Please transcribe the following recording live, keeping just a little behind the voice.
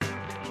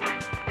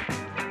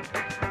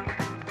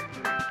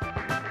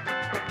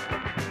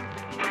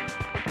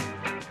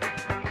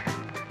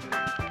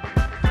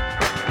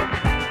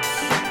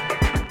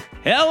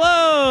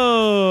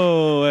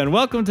Hello, and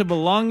welcome to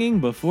Belonging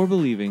Before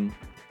Believing,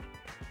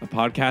 a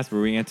podcast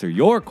where we answer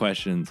your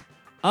questions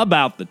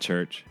about the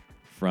church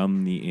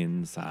from the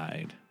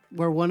inside.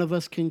 Where one of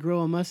us can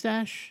grow a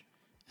mustache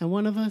and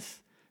one of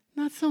us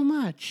not so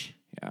much.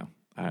 Yeah,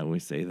 I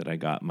always say that I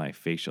got my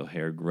facial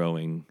hair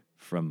growing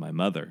from my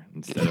mother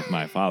instead of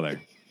my father.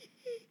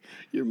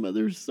 Your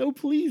mother's so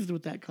pleased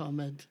with that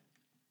comment.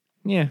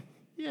 Yeah.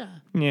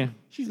 Yeah.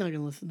 She's not going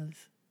to listen to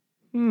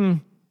this.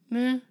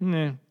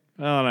 Nah.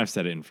 Well, and I've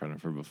said it in front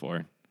of her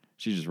before.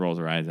 She just rolls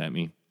her eyes at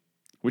me,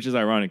 which is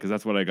ironic because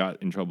that's what I got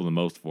in trouble the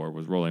most for,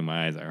 was rolling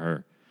my eyes at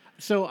her.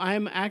 So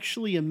I'm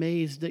actually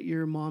amazed that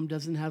your mom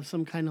doesn't have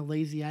some kind of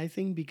lazy eye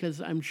thing,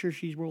 because I'm sure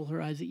she's rolled her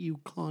eyes at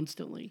you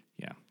constantly.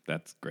 Yeah,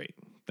 that's great.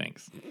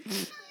 Thanks.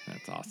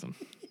 That's awesome.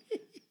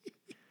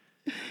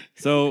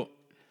 So,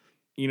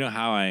 you know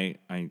how I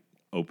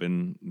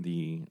open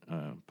the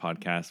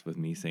podcast with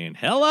me saying,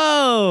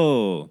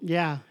 hello?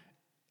 Yeah.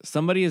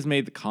 Somebody has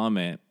made the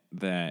comment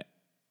that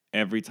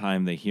every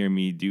time they hear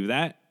me do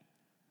that,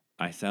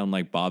 I sound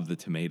like Bob the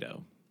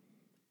Tomato.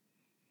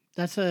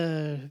 That's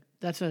a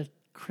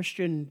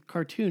Christian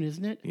cartoon,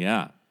 isn't it?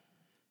 Yeah.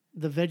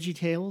 The Veggie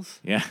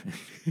Tales. Yeah.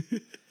 You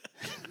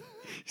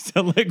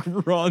sound like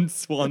Ron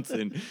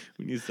Swanson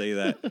when you say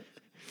that.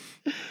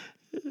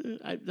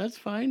 That's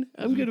fine.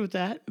 I'm good with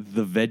that.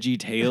 The Veggie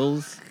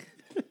Tales.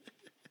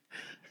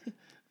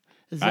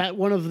 Is that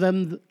one of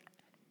them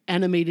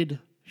animated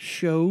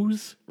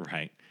shows?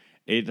 Right.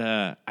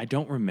 I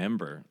don't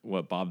remember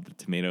what Bob the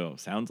Tomato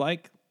sounds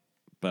like,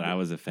 but I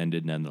was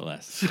offended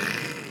nonetheless.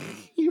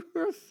 You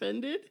were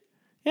offended?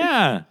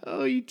 Yeah.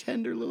 Oh, you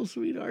tender little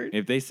sweetheart.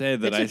 If they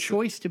said that it's a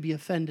choice to be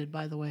offended,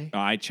 by the way.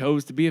 I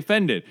chose to be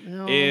offended.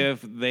 No,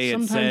 If they had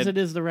sometimes said, it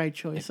is the right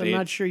choice. I'm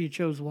not sure you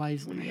chose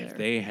wisely there. If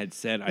they had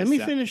said, Let me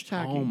finish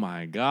talking. Oh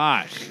my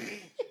gosh.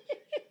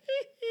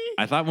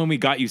 I thought when we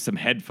got you some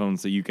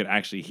headphones so you could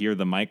actually hear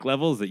the mic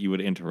levels that you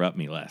would interrupt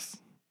me less.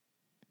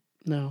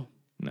 No.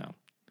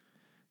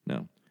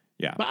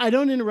 Yeah. But I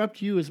don't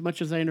interrupt you as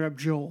much as I interrupt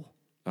Joel.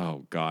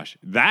 Oh gosh.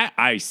 That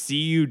I see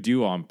you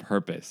do on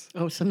purpose.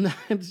 Oh,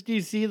 sometimes do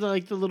you see the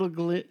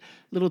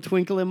little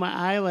twinkle in my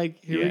eye?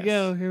 Like, here we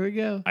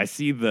go. I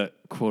see the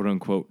quote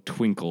unquote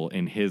twinkle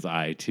in his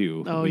eye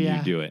too when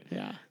you do it.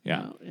 Yeah.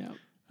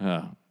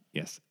 Yeah.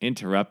 Yes.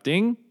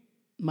 Interrupting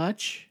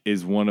much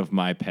is one of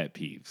my pet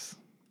peeves.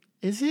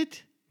 Is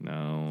it?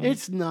 No.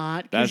 It's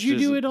not. Because you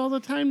do it all the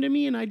time to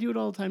me and I do it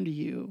all the time to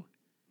you.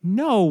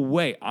 No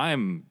way.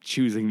 I'm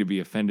choosing to be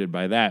offended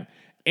by that.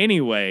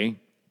 Anyway.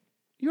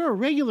 You're a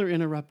regular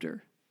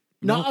interrupter.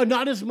 No,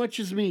 not as much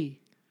as me.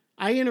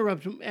 I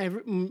interrupt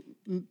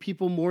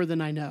people more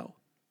than I know.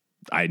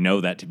 I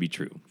know that to be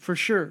true. For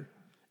sure.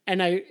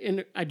 And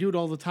I do it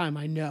all the time.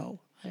 I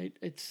know.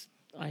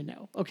 I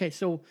know. Okay,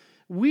 so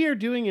we are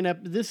doing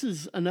this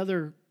is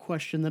another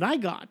question that I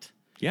got.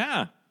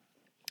 Yeah.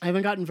 I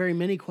haven't gotten very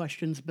many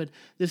questions, but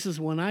this is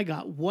one I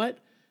got.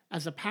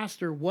 As a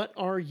pastor, what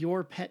are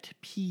your pet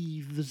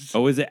peeves?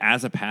 Oh, is it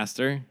as a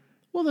pastor?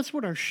 Well, that's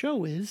what our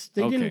show is.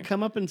 They didn't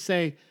come up and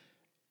say,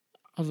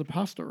 as a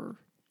pastor,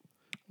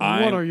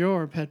 what are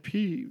your pet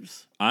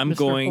peeves,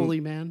 Mr. Holy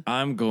Man?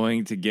 I'm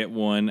going to get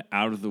one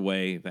out of the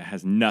way that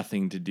has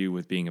nothing to do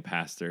with being a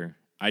pastor.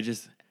 I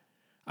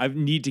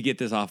need to get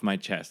this off my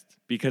chest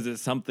because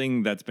it's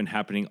something that's been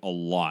happening a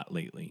lot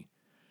lately.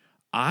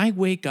 I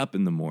wake up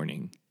in the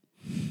morning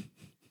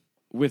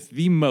with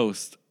the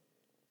most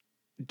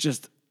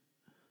just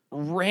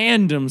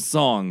random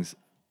songs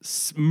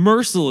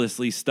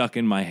mercilessly stuck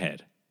in my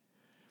head.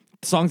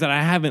 Songs that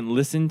I haven't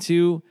listened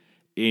to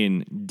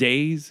in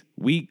days,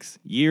 weeks,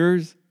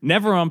 years,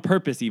 never on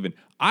purpose even.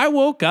 I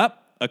woke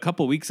up a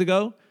couple weeks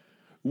ago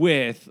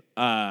with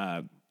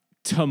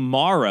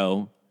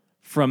Tomorrow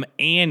from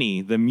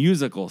Annie, the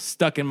musical,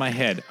 stuck in my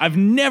head. I've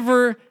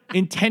never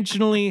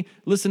intentionally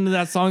listened to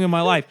that song in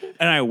my life.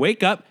 And I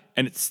wake up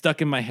and it's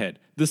stuck in my head.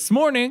 This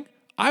morning,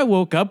 I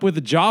woke up with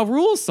a Ja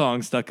Rule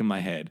song stuck in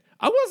my head.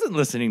 I wasn't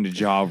listening to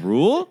Ja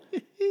Rule.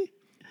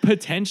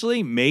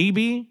 Potentially,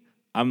 maybe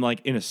I'm like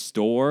in a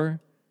store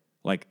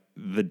like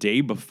the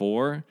day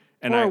before.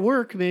 Or at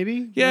work,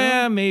 maybe.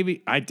 Yeah,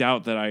 maybe. I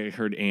doubt that I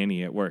heard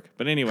Annie at work.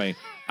 But anyway,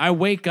 I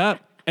wake up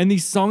and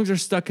these songs are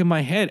stuck in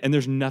my head and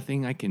there's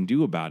nothing I can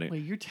do about it.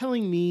 Wait, you're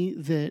telling me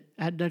that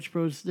at Dutch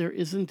Bros there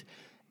isn't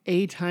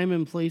a time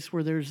and place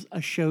where there's a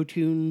Show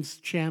Tunes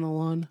channel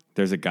on?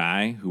 There's a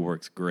guy who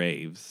works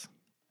Graves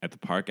at the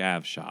Park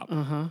Ave shop.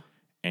 Uh-huh.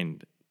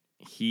 And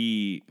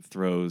he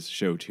throws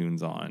Show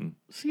Tunes on.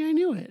 See, I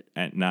knew it.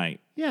 At night.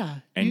 Yeah.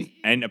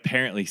 And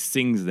apparently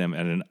sings them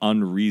at an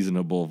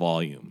unreasonable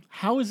volume.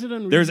 How is it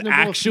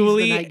unreasonable?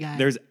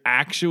 There's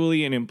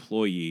actually an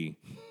employee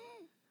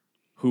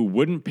who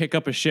wouldn't pick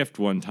up a shift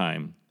one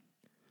time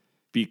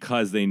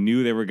because they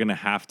knew they were going to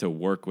have to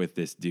work with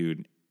this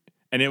dude.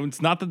 And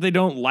it's not that they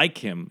don't like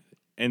him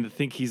and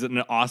think he's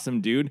an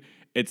awesome dude.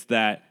 It's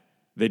that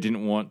they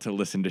didn't want to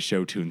listen to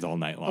Show Tunes all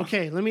night long.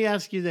 Okay, let me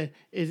ask you that.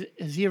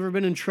 Has he ever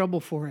been in trouble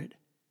for it?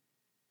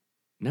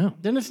 No.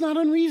 Then it's not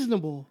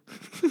unreasonable.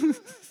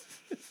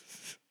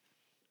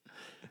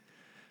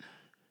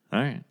 All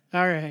right.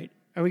 All right.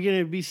 Are we going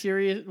to be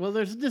serious? Well,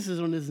 this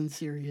one isn't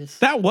serious.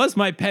 That was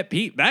my pet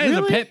peeve. That is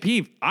a Really? pet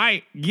peeve.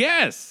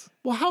 Yes.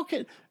 Well, how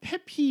can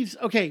pet peeves?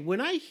 Okay,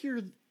 when I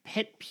hear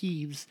pet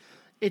peeves,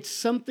 it's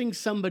something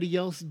somebody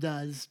else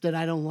does that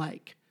I don't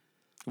like.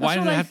 Why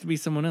does what it I have to be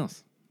someone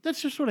else?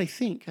 That's just what I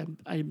think.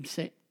 I'm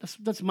saying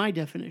that's my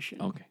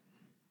definition. Okay.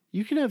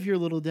 You can have your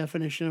little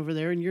definition over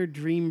there, and your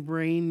dream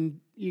brain.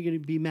 You're going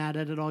to be mad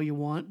at it all you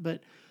want,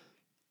 but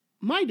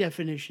my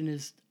definition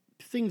is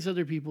things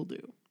other people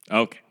do.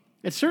 Okay.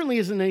 It certainly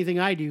isn't anything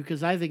I do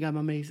because I think I'm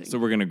amazing. So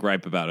we're going to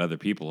gripe about other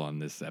people on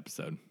this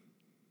episode.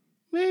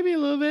 Maybe a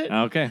little bit.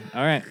 Okay.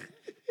 All right.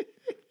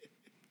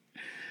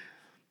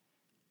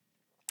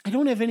 I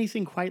don't have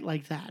anything quite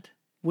like that.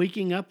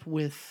 Waking up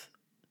with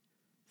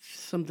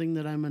something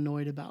that I'm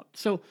annoyed about.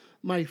 So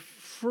my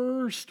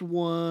first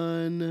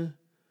one.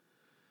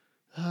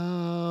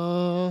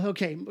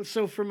 Okay.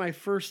 So for my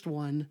first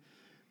one,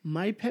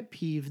 my pet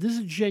peeve, this is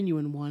a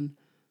genuine one.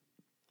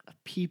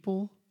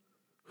 People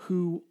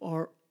who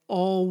are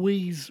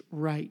always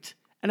right.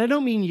 And I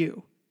don't mean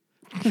you.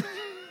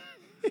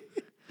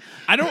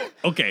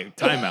 Okay,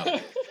 time out.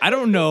 I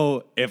don't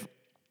know if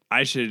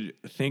I should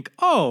think,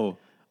 oh,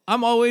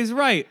 I'm always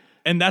right.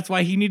 And that's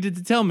why he needed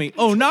to tell me,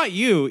 oh, not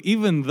you,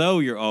 even though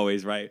you're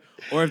always right.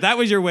 Or if that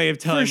was your way of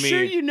telling For me.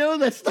 sure you know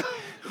that's not.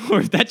 Or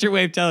if that's your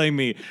way of telling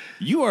me,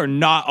 you are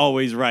not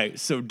always right.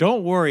 So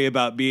don't worry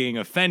about being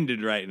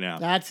offended right now.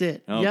 That's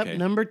it. Okay. Yep,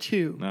 number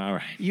 2. All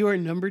right. You are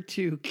number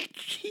 2.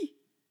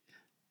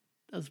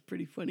 That was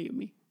pretty funny of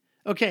me.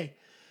 Okay.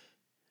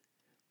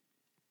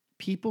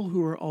 People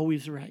who are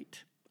always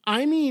right.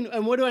 I mean,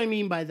 and what do I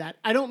mean by that?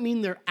 I don't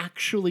mean they're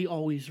actually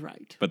always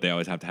right. But they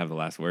always have to have the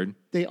last word,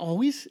 They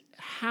always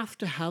have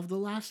to have the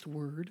last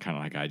word. kind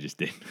of like I just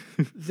did.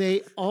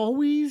 They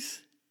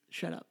always,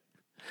 shut up.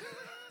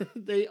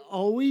 They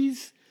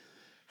always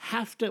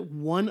have to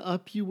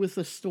one-up you with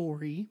a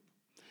story.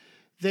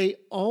 They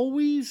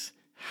always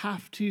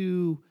have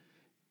to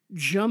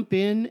jump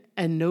in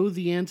and know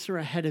the answer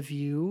ahead of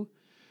you.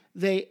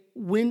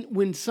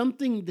 When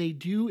something they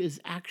do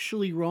is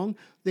actually wrong,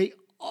 they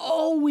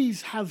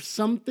always have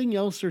something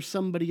else or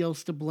somebody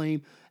else to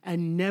blame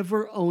and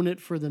never own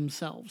it for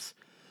themselves.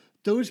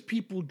 Those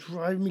people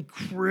drive me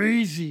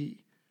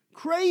crazy.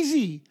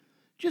 Crazy.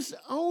 Just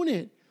own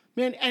it.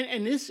 Man,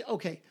 and this,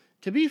 okay,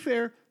 to be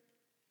fair,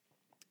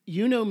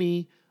 you know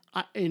me,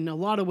 in a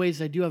lot of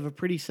ways I do have a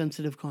pretty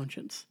sensitive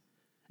conscience.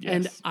 Yes.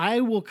 And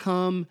I will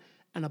come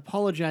and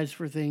apologize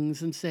for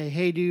things and say,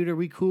 hey, dude, are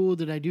we cool?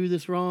 Did I do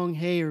this wrong?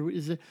 Hey, or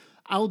is it...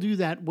 I'll do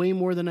that way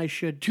more than I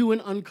should, to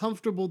an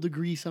uncomfortable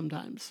degree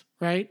sometimes,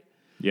 right?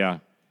 Yeah.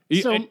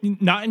 So-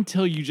 Not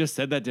until you just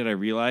said that did I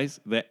realize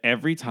that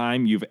every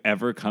time you've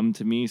ever come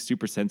to me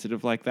super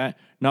sensitive like that,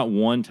 not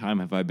one time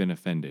have I been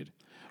offended.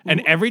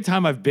 And every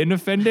time I've been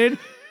offended,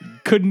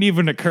 couldn't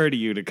even occur to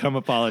you to come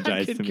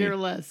apologize I to could me. care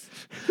less.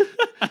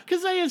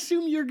 Because I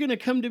assume you're going to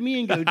come to me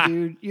and go,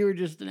 dude, you were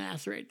just an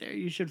ass right there.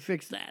 You should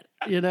fix that.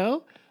 You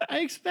know? I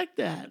expect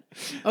that.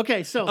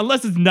 Okay, so...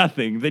 Unless it's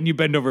nothing, then you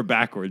bend over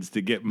backwards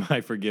to get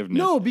my forgiveness.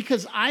 No,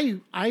 because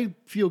I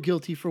feel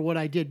guilty for what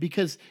I did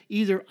because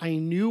either I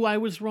knew I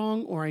was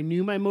wrong or I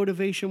knew my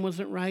motivation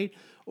wasn't right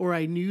or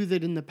I knew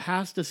that in the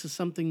past this is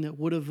something that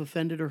would have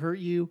offended or hurt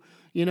you,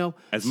 you know?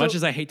 As much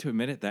as I hate to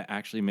admit it, that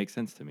actually makes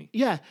sense to me.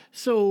 Yeah,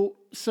 so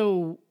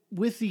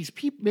with these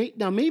people,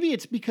 now maybe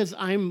it's because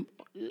I'm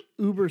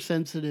uber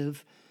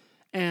sensitive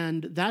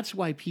and that's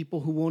why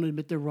people who won't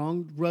admit they're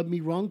wrong rub me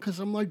wrong because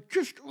I'm like,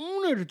 just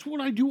own it. It's what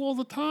I do all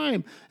the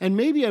time. And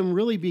maybe I'm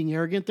really being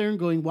arrogant there and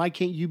going, why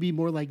can't you be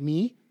more like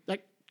me?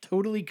 That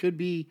totally could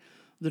be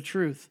the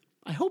truth.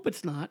 I hope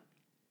it's not.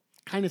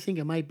 Kind of think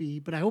it might be,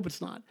 but I hope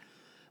it's not.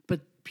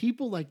 But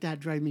people like that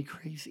drive me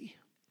crazy.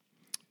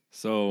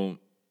 So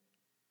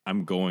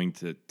I'm going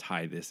to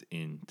tie this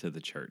into the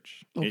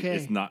church. Okay.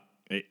 It's not...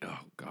 oh,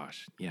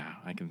 gosh. Yeah,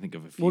 I can think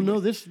of a few. Well, no,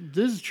 this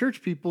is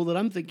church people that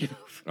I'm thinking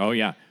of. Oh,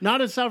 yeah.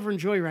 Not at Sovereign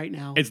Joy right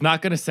now. It's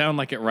not going to sound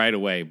like it right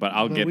away, but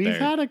I'll get We've there.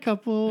 had a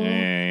couple.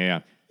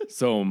 Yeah.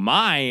 So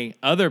my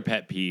other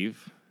pet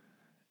peeve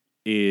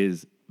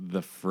is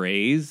the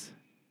phrase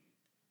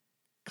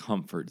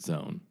comfort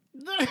zone.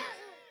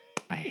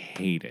 I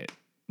hate it.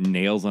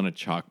 Nails on a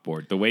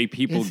chalkboard. The way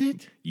people... Is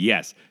it?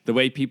 Yes. The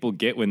way people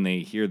get when they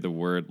hear the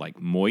word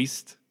like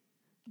moist.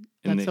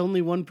 And That's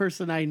only one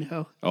person I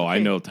know. Oh, I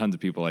Okay. know tons of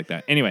people like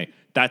that. Anyway,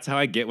 that's how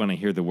I get when I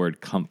hear the word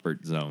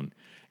comfort zone.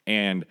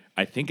 And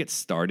I think it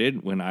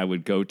started when I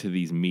would go to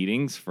these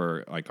meetings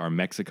for like our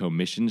Mexico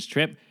missions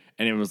trip.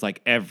 And it was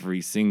like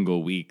every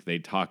single week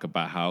they'd talk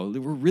about how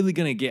we're really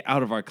going to get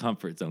out of our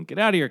comfort zone. Get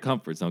out of your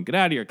comfort zone. Get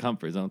out of your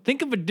comfort zone.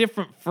 Think of a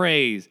different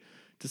phrase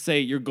to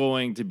say you're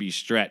going to be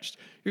stretched.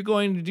 You're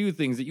going to do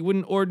things that you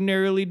wouldn't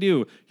ordinarily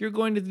do. You're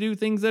going to do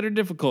things that are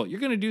difficult.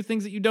 You're going to do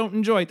things that you don't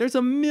enjoy. There's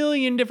a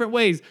million different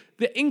ways.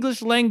 The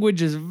English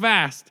language is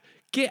vast.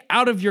 Get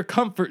out of your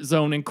comfort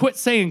zone and quit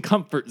saying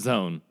comfort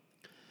zone.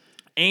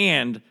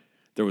 And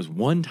there was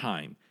one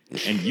time,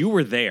 and you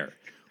were there,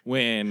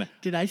 when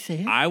Did I say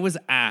it? I was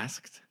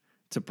asked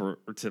to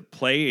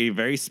play a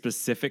very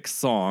specific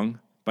song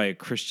by by a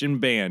Christian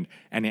band,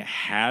 and it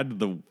had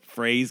the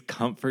phrase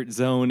comfort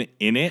zone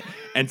in it.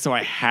 And so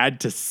I had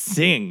to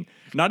sing,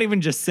 not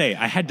even just say,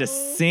 I had to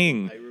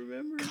sing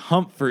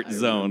comfort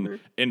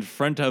zone in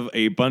front of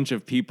a bunch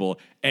of people.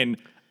 And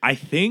I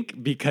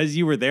think because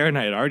you were there and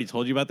I had already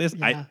told you about this,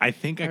 Yeah, I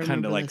think I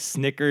kind of like this.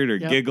 snickered or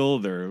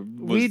giggled or was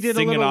We did a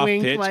singing little off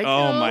wink, pitch. like,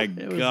 oh oh, my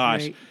it was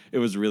gosh. great. It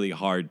was really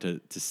hard to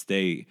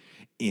stay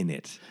in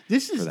it.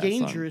 This for is that song.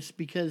 dangerous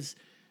because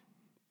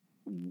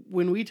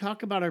when we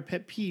talk about our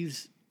pet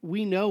peeves,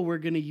 we know we're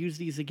going to use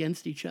these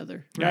against each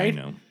other, Yeah, right? I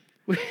know.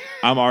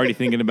 I'm already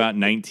thinking about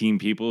 19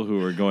 people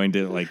who are going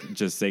to like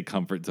just say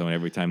comfort zone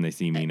every time they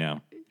see me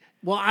now.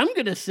 Well, I'm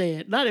going to say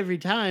it, not every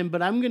time,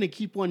 but I'm going to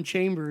keep one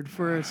chambered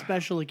for a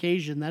special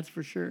occasion, that's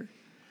for sure.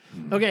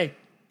 Okay,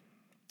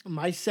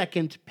 my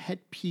second pet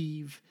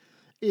peeve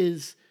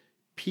is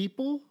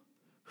people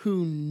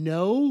who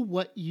know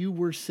what you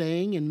were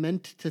saying and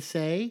meant to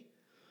say,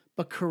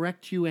 but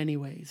correct you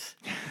anyways.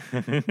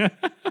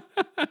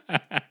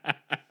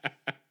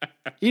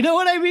 You know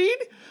what I mean?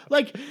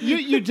 Like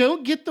you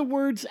don't get the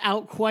words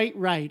out quite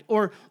right,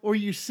 or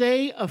you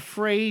say a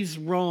phrase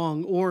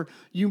wrong, or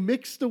you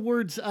mix the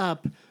words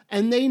up,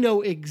 and they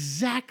know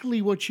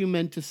exactly what you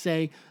meant to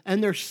say,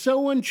 and they're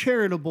so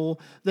uncharitable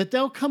that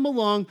they'll come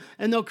along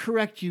and they'll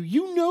correct you.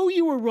 You know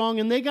you were wrong,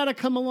 and they got to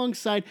come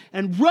alongside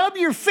and rub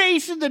your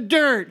face in the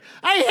dirt.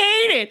 I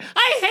hate it.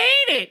 I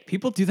hate it.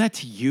 People do that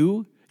to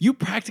you? You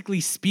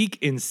practically speak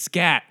in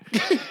scat.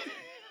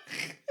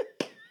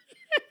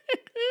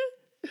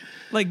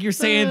 Like you're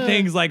saying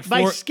things like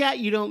By scat,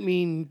 you don't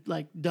mean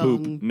like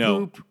dung, poop.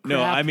 No, poop, no.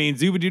 crap. I mean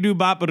zoobadoo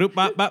bop badoop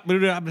bop bop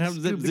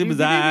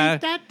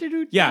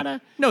Yeah,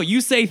 no.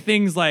 You say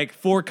things like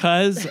for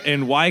cuz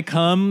and why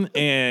come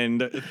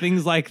and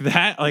things like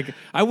that. Like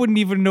I wouldn't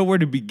even know where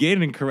to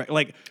begin and correct.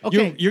 Like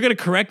Okay. you're gonna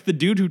correct the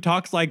dude who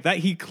talks like that.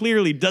 He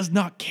clearly does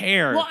not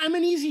care. Well, I'm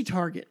an easy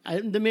target.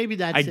 Maybe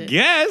that's I it.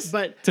 guess,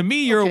 But to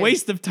me, you're a okay.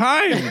 waste of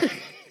time.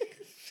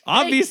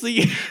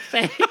 Obviously.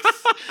 Thanks.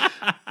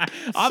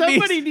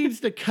 Somebody needs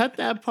to cut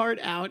that part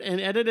out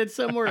and edit it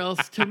somewhere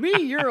else. To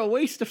me, you're a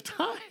waste of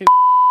time.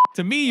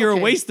 To me, you're a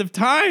waste of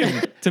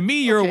time. To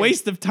me, you're a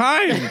waste of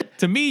time.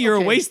 To me, you're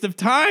a waste of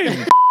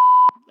time.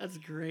 That's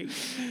great.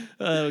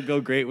 It'll go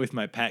great with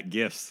my Pat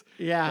gifts.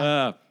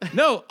 Yeah.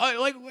 No,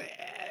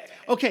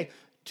 Okay,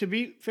 to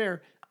be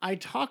fair, I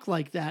talk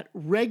like that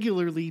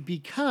regularly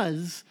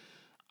because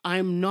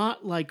I'm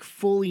not like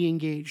fully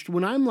engaged.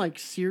 When I'm like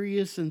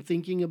serious and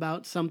thinking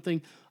about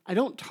something, I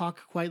don't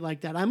talk quite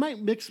like that. I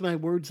might mix my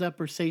words up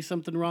or say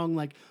something wrong,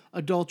 like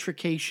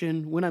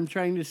adulteration, when I'm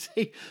trying to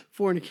say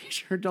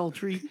fornication or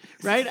adultery,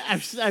 right?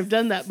 I've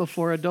done that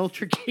before,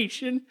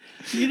 adulteration,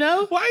 you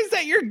know? why is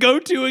that your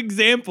go-to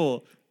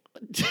example?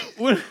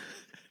 What-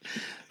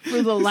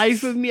 For the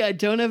life of me, I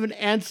don't have an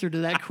answer to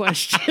that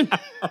question.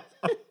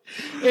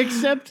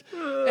 except,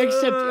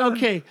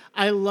 okay,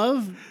 I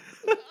love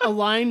a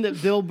line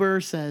that Bill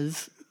Burr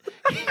says.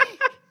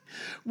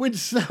 When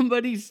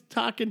somebody's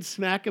talking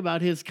smack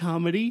about his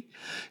comedy,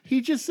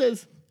 he just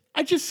says,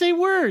 I just say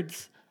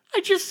words.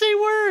 I just say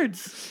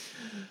words.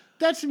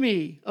 That's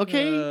me,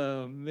 okay?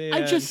 Oh, man.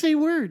 I just say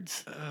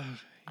words.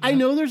 I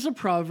know there's a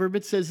proverb.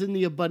 It says, in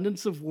the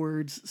abundance of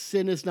words,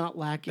 sin is not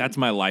lacking. That's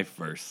my life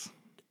verse.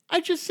 I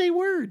just say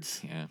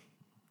words. Yeah.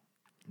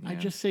 I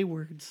just say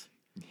words.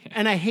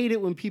 And I hate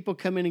it when people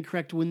come in and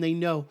correct when they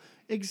know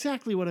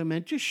exactly what I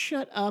meant. Just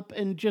shut up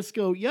and just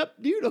go, yep,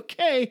 dude,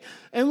 okay.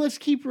 And let's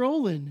keep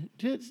rolling.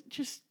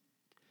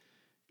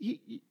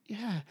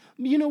 Yeah.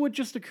 You know what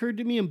just occurred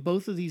to me in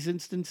both of these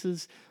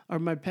instances are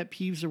my pet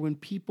peeves are when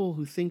people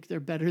who think they're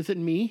better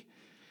than me.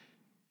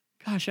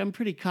 Gosh, I'm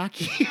pretty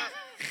cocky.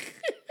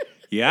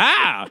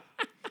 Yeah.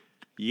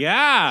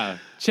 Yeah.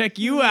 Check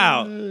you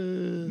out.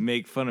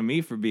 Make fun of me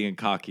for being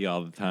cocky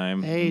all the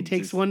time. Hey, it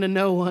takes one to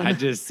know one. I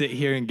just sit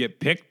here and get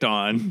picked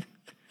on.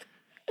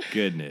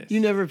 Goodness. You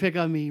never pick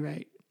on me,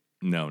 right?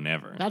 No,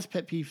 never. That's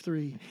pet peeve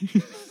 3.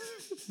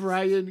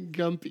 Brian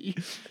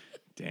Gumpy.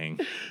 Dang.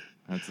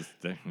 That's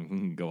we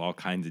can go all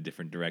kinds of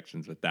different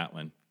directions with that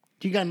one.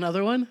 Do you got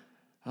another one?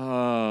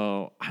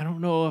 Oh, I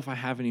don't know if I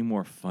have any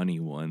more funny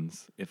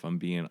ones, if I'm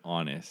being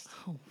honest.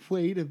 Oh,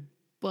 way to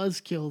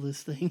buzzkill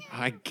this thing.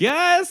 I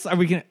guess. Are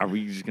we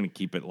just gonna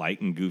keep it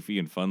light and goofy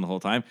and fun the whole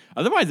time?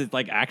 Otherwise, it's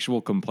like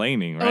actual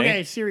complaining, right?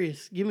 Okay,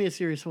 serious. Give me a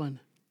serious one.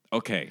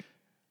 Okay.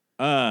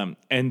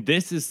 And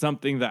this is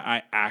something that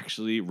I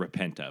actually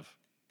repent of.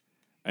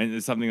 And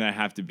it's something that I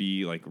have to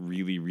be like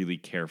really, really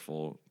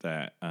careful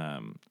that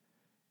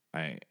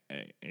I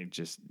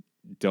just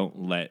don't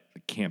let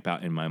camp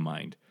out in my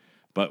mind.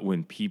 But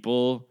when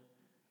people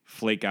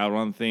flake out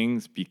on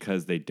things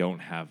because they don't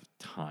have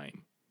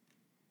time,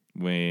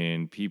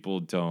 when people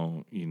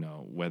don't,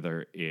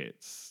 whether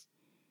it's,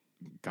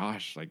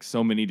 like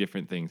so many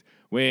different things,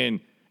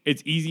 when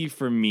it's easy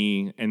for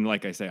me, and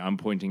like I say, I'm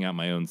pointing out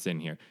my own sin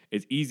here.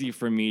 It's easy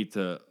for me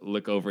to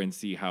look over and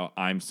see how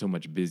I'm so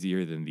much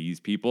busier than these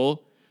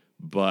people,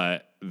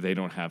 but they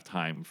don't have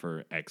time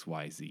for X,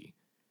 Y, Z.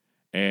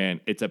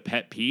 And it's a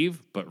pet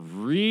peeve, but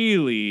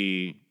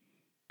really,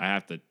 I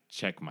have to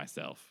check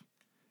myself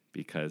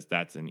because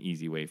that's an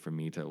easy way for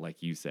me to,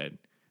 like you said,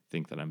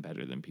 think that I'm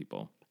better than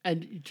people.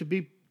 And to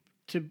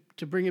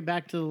bring it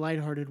back to the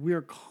lighthearted, we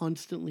are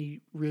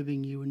constantly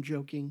ribbing you and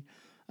joking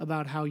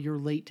about how you're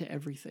late to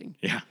everything.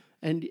 Yeah.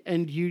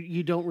 And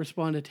you don't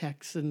respond to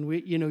texts, and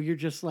you're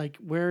just like,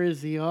 where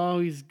is he? Oh,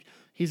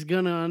 he's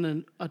gone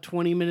on a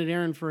 20-minute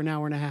errand for an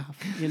hour and a half.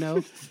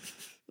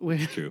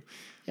 True.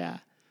 Yeah.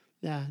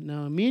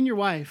 No, me and your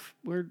wife,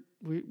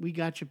 we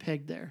got you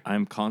pegged there.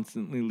 I'm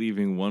constantly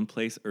leaving one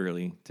place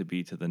early to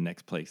be to the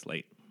next place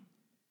late.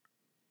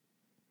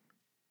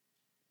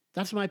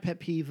 That's my pet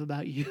peeve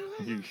about you.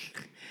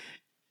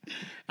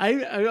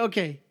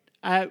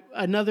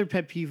 Another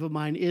pet peeve of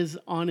mine is,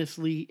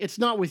 honestly, it's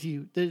not with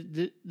you.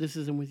 This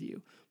isn't with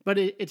you, but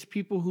it's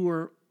people who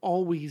are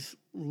always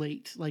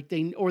late, like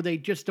they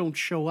just don't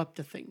show up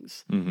to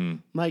things. Mm-hmm.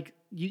 Like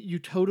you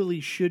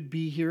totally should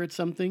be here at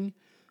something,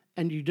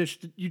 and you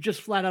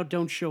just flat out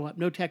don't show up.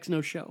 No text,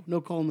 no show, no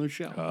call, no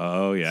show.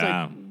 Oh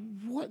yeah. It's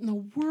like, what in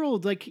the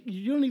world? Like,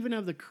 you don't even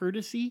have the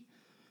courtesy.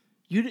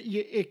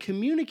 It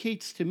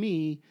communicates to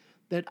me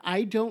that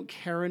I don't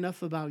care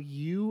enough about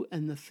you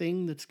and the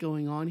thing that's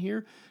going on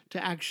here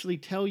to actually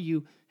tell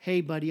you,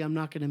 hey, buddy, I'm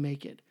not going to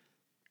make it.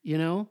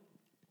 And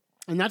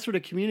that's what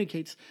it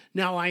communicates.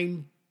 Now,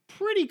 I'm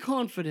pretty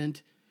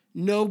confident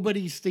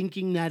nobody's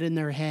thinking that in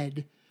their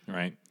head.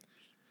 Right.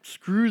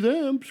 Screw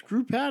them.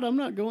 Screw Pat. I'm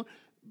not even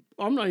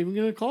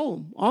going to call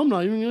him. I'm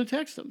not even going to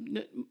text him.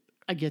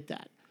 I get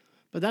that.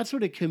 But that's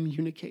what it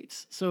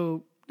communicates.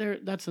 So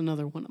that's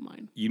another one of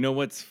mine. You know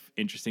what's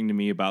interesting to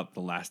me about the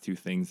last two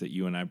things that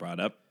you and I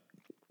brought up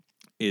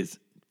is,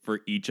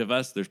 for each of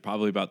us, there's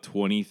probably about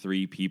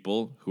 23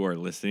 people who are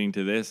listening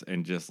to this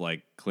and just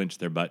like clench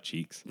their butt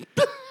cheeks.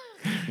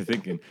 They're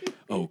thinking,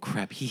 oh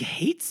crap, he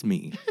hates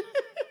me.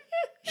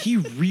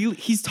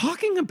 He's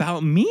talking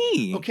about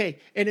me. Okay,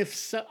 and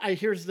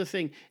here's the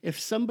thing. If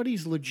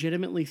somebody's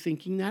legitimately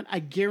thinking that, I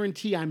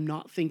guarantee I'm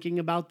not thinking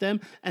about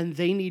them, and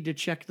they need to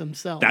check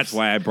themselves. That's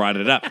why I brought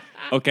it up.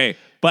 Okay,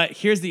 but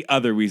here's the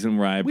other reason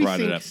why I brought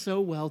it up. We think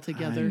so well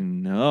together. I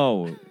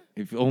know.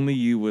 If only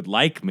you would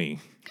like me.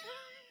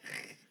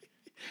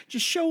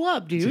 Just show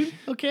up, dude,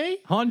 okay?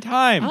 On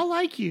time. I'll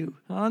like you.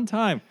 On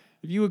time.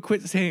 If you would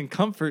quit saying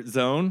comfort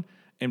zone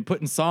and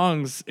putting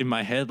songs in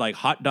my head like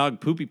Hot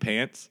Dog Poopy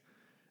Pants,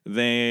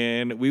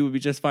 then we would be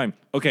just fine.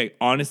 Okay,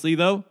 honestly,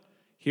 though,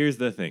 here's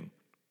the thing.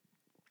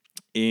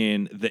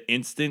 In the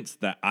instance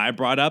that I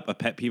brought up, a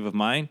pet peeve of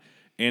mine,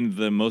 and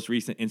the most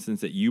recent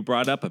instance that you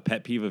brought up, a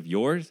pet peeve of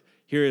yours,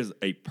 here is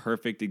a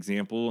perfect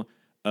example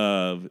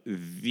of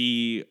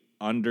the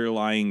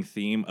underlying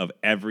theme of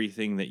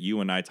everything that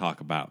you and I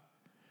talk about.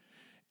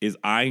 Is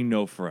I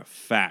know for a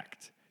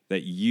fact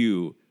that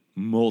you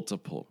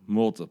multiple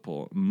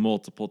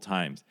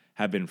times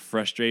have been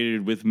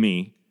frustrated with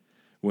me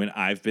when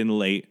I've been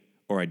late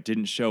or I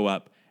didn't show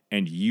up,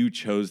 and you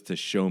chose to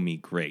show me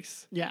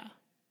grace. Yeah.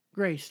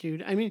 Grace,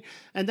 dude. I mean,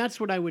 and that's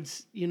what I would,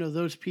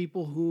 those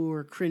people who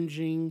are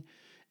cringing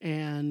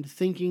and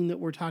thinking that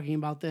we're talking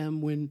about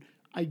them when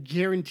I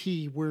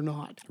guarantee we're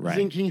not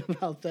thinking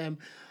about them.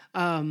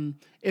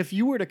 If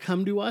you were to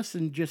come to us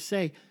and just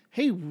say,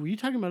 hey, were you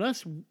talking about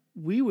us?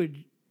 We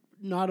would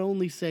not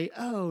only say,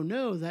 oh,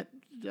 no, that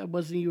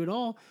wasn't you at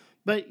all.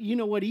 But you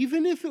know what?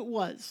 Even if it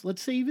was,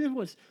 let's say even if it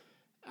was,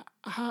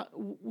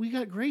 we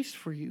got grace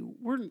for you.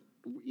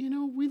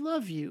 We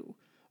love you.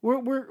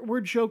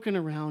 We're joking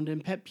around,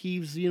 and pet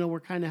peeves, we're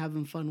kind of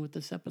having fun with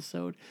this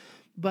episode.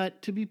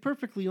 But to be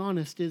perfectly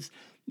honest is,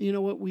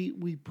 what,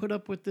 we put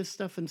up with this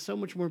stuff and so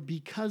much more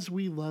because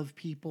we love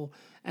people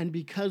and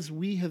because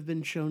we have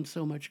been shown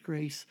so much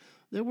grace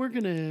that we're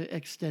going to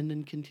extend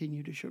and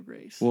continue to show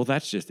grace. Well,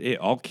 that's just it.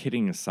 All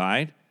kidding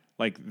aside,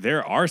 like,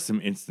 there are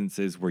some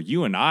instances where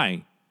you and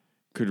I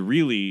could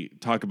really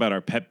talk about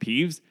our pet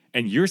peeves,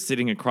 and you're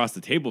sitting across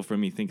the table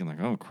from me thinking like,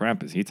 oh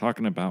crap, is he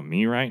talking about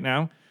me right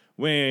now?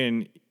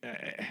 When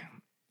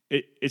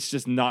it's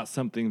just not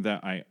something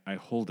that I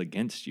hold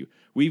against you.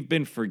 We've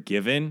been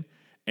forgiven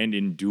and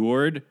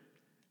endured.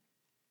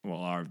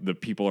 Well, the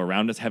people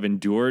around us have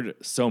endured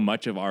so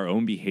much of our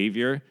own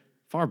behavior.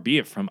 Far be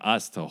it from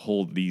us to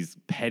hold these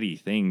petty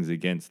things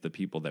against the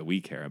people that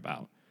we care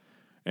about.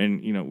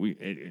 And,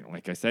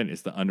 like I said,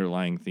 it's the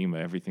underlying theme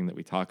of everything that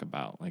we talk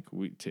about. Like,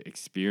 to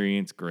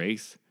experience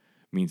grace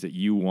means that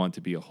you want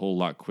to be a whole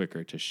lot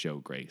quicker to show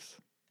grace.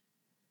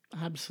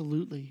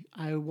 Absolutely.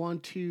 I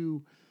want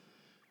to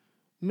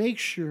make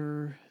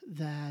sure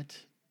that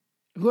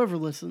whoever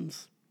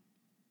listens,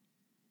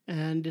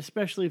 and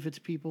especially if it's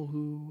people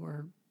who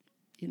are,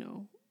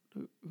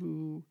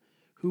 who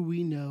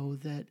we know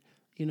that,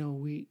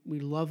 we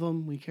love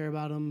them, we care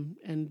about them,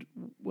 and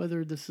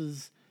whether this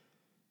is,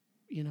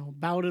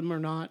 about them or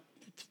not,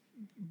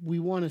 we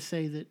want to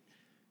say that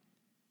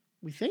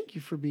we thank you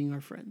for being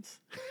our friends.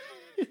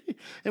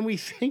 And we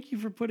thank you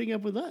for putting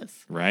up with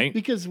us. Right.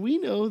 Because we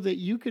know that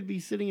you could be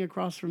sitting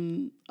across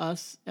from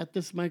us at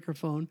this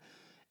microphone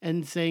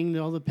and saying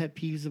all the pet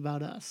peeves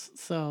about us.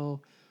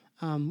 So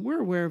we're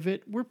aware of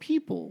it. We're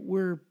people.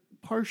 We're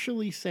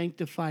partially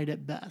sanctified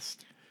at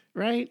best.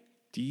 Right?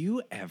 Do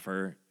you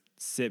ever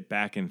sit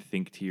back and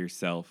think to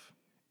yourself,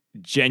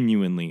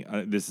 genuinely,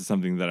 this is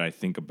something that I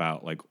think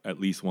about like at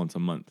least once a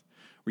month,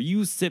 where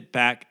you sit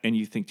back and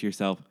you think to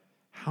yourself,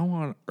 how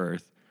on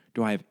earth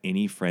do I have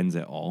any friends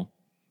at all?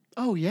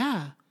 Oh,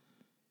 yeah.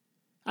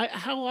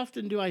 How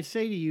often do I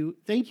say to you,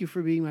 thank you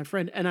for being my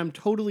friend? And I'm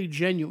totally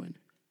genuine.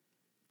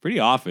 Pretty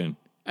often.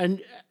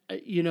 And,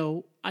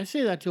 I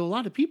say that to a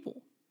lot of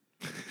people.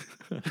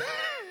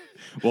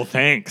 Well,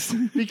 thanks.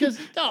 Because,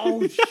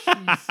 jeez.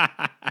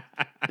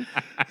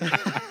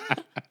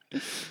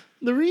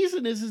 The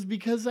reason is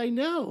because I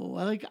know.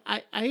 Like,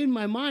 I in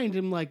my mind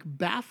am like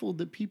baffled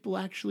that people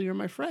actually are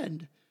my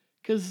friend.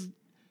 Because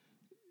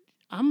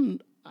I'm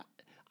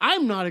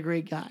not a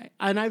great guy.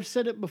 And I've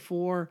said it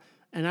before,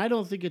 and I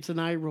don't think it's an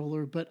eye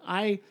roller, but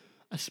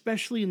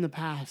especially in the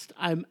past,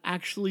 I'm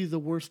actually the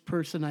worst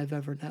person I've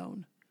ever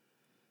known.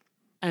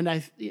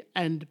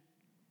 And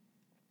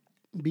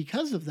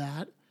because of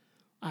that,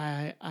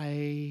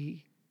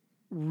 I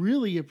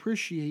really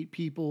appreciate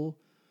people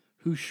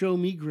who show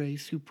me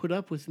grace, who put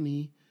up with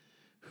me,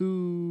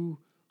 who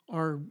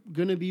are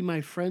going to be my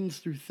friends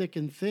through thick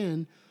and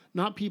thin,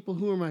 not people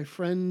who are my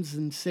friends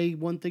and say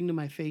one thing to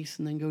my face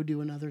and then go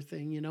do another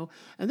thing,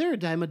 And they're a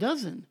dime a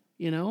dozen,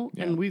 Yeah.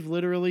 And we've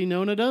literally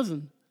known a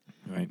dozen.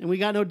 Right. And we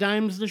got no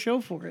dimes to show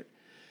for it.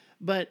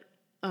 But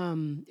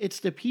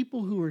it's the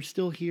people who are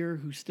still here,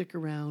 who stick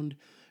around,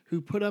 who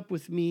put up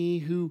with me,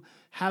 who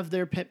have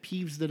their pet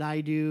peeves that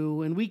I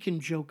do, and we can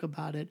joke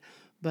about it.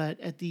 But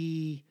at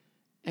the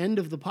end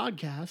of the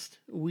podcast,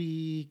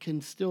 we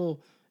can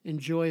still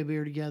enjoy a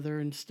beer together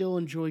and still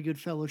enjoy good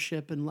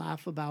fellowship and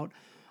laugh about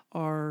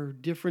our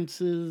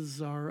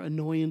differences, our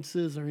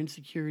annoyances, our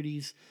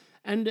insecurities,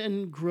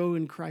 and grow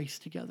in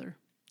Christ together.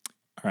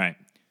 All right.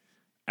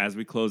 As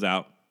we close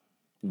out,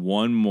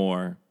 one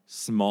more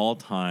small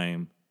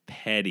time,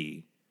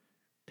 petty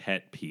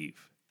pet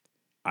peeve.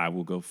 I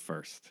will go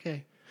first.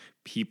 Okay.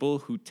 People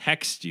who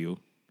text you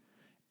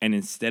and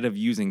instead of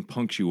using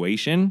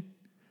punctuation,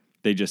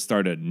 they just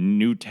start a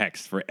new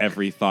text for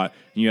every thought.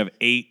 And you have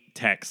 8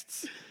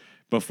 texts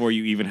before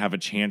you even have a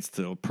chance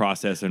to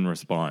process and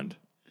respond.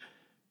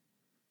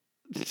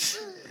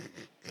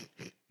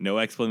 No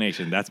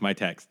explanation. That's my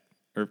text.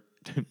 Or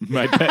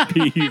my pet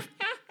peeve.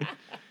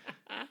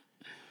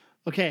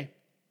 Okay.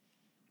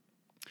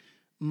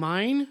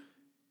 Mine,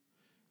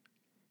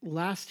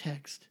 last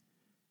text,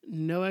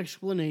 no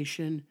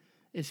explanation,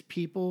 is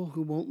people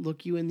who won't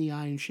look you in the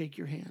eye and shake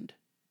your hand.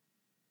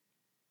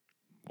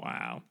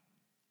 Wow.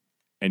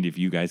 And if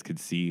you guys could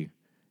see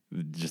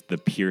just the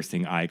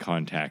piercing eye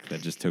contact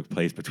that just took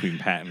place between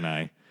Pat and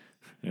I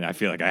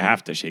feel like I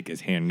have to shake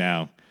his hand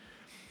now.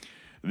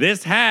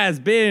 This has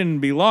been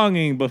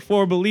Belonging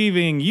Before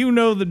Believing. You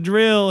know the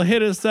drill.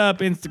 Hit us up,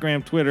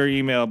 Instagram, Twitter,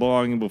 email,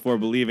 Belonging Before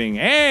Believing,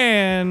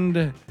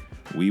 and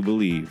we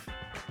believe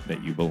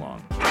that you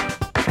belong.